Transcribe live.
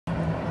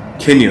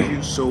Kenya. Thank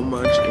you so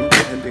much.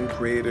 Independent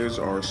creators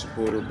are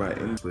supported by.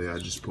 I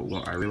just put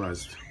one. I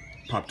realized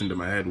popped into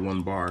my head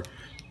one bar,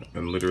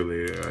 and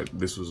literally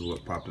this was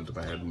what popped into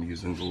my head. And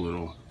using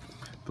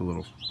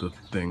the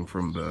thing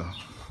from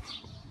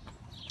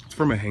it's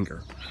from a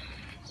hanger.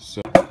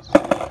 So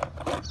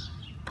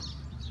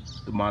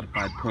the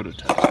modified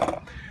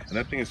prototype, and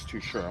that thing is too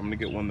short. I'm gonna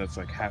get one that's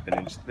like half an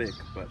inch thick,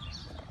 but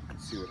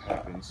let's see what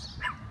happens.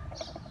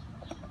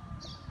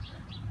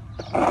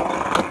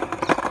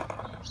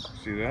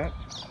 See that?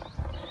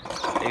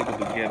 Able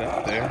to get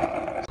up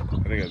there. I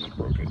think I just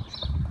broke it.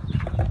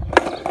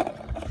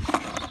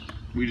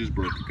 We just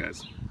broke it,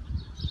 guys.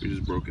 We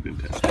just broke it in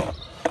testing.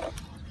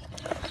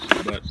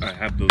 But I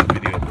have those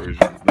video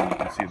versions, then you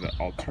can see the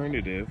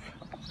alternative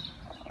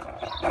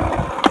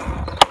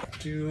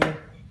to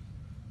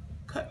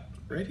cut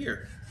right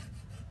here.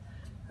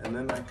 And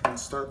then I can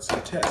start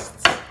some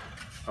tests.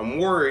 I'm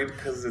worried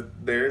because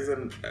there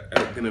isn't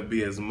going to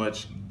be as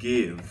much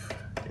give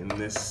in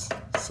this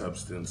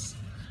substance.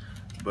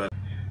 But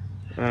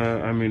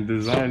I mean,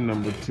 design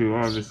number 2,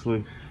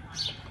 obviously.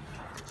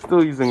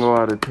 Still using a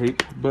lot of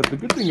tape, but the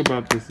good thing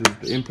about this is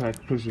the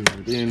impact pushes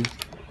it in.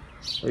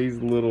 I use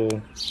a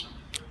little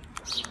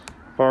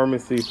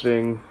pharmacy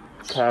thing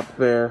cap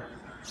there.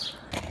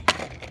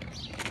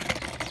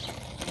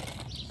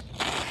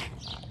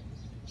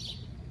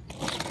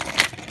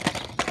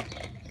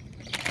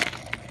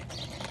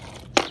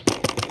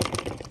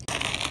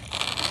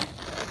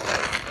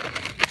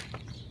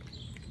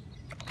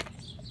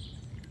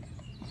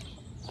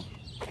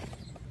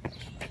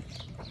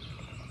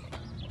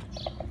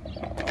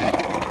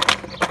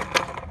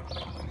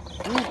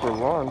 Super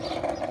long.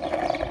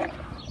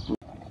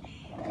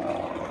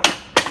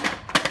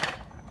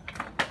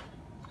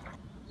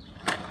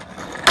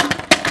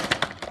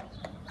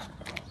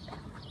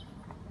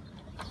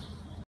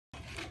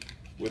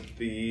 With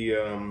the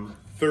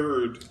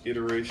third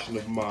iteration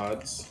of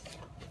mods,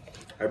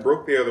 I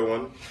broke the other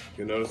one.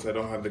 You'll notice I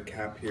don't have the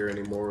cap here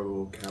anymore, the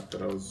little cap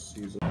that I was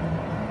using.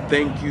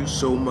 Thank you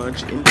so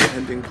much.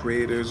 Independent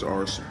creators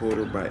are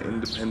supported by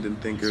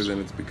independent thinkers, and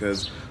it's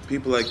because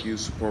people like you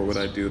support what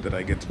I do that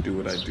I get to do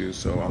what I do.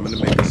 So I'm going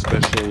to make a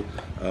special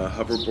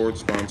hoverboard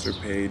sponsor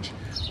page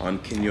on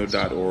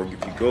kinyo.org.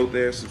 If you go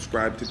there,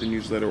 subscribe to the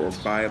newsletter, or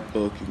buy a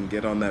book, you can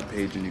get on that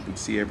page and you can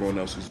see everyone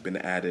else who's been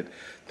added.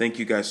 Thank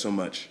you guys so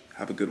much.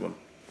 Have a good one.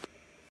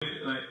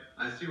 Like,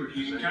 I see what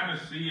you can kind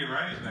of see it,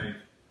 right? Like,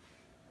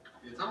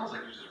 it's almost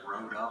like you just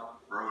rode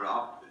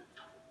off.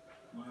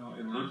 Well,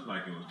 it looks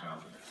like it was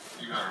bouncing.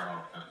 You got her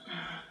off.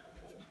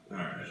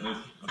 Alright, let's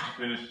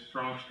finish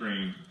strong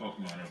stream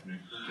Pokemon opening.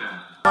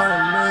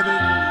 I'm ready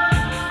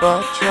for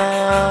a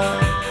try.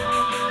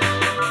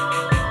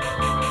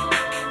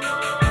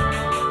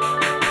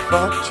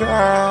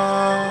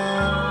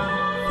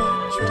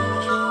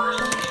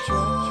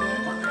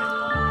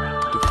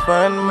 To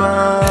find my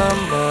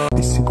mind.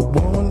 This single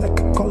one like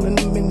a calling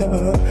them in the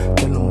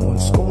tell them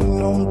what's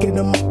going on, get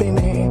them up in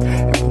it.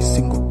 Every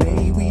single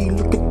day we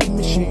look at the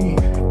machine.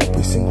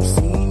 Every single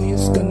scene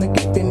is gonna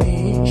get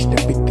finished.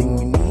 Everything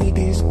we need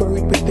is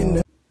buried within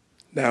the.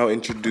 Now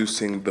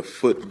introducing the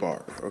foot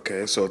bar.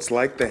 Okay, so it's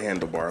like the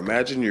handlebar.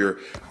 Imagine you're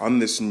on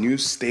this new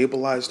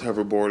stabilized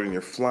hoverboard and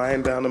you're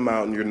flying down a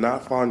mountain. You're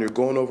not falling, you're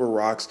going over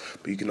rocks,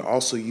 but you can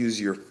also use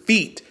your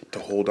feet to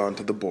hold on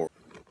to the board.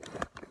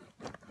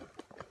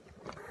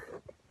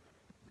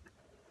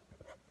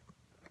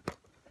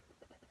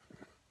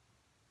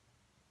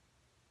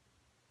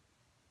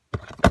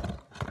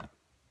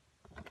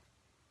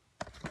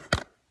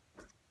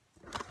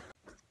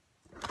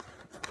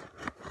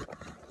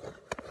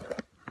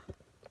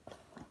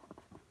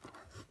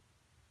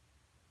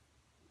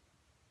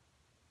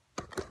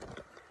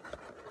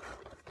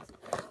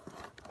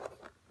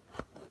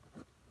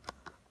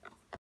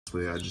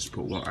 I just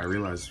put one. I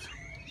realized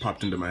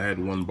popped into my head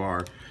one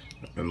bar,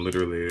 and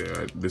literally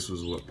this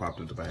was what popped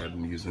into my head.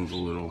 And using I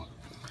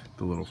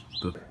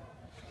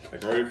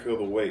can already feel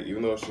the weight,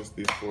 even though it's just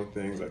these 4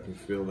 things. I can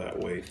feel that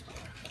weight.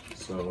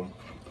 So,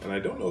 and I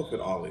don't know if it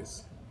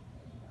ollies.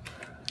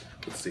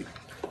 Let's see.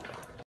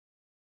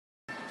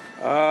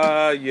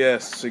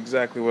 Yes,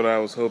 exactly what I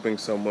was hoping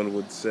someone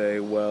would say.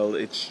 Well,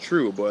 it's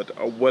true, but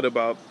what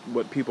about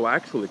what people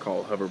actually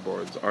call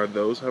hoverboards? Are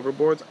those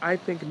hoverboards? I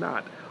think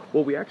not.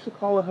 What we actually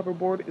call a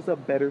hoverboard is a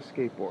better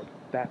skateboard.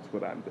 That's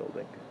what I'm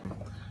building.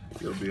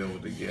 You'll be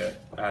able to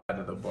get out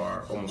of the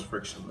bar almost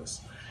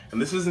frictionless.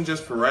 And this isn't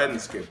just for riding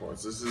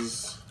skateboards. This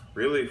is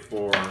really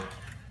for,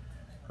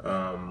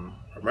 I'm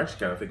actually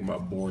kind of thinking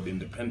about board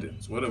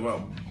independence. What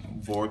about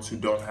boards who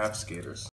don't have skaters?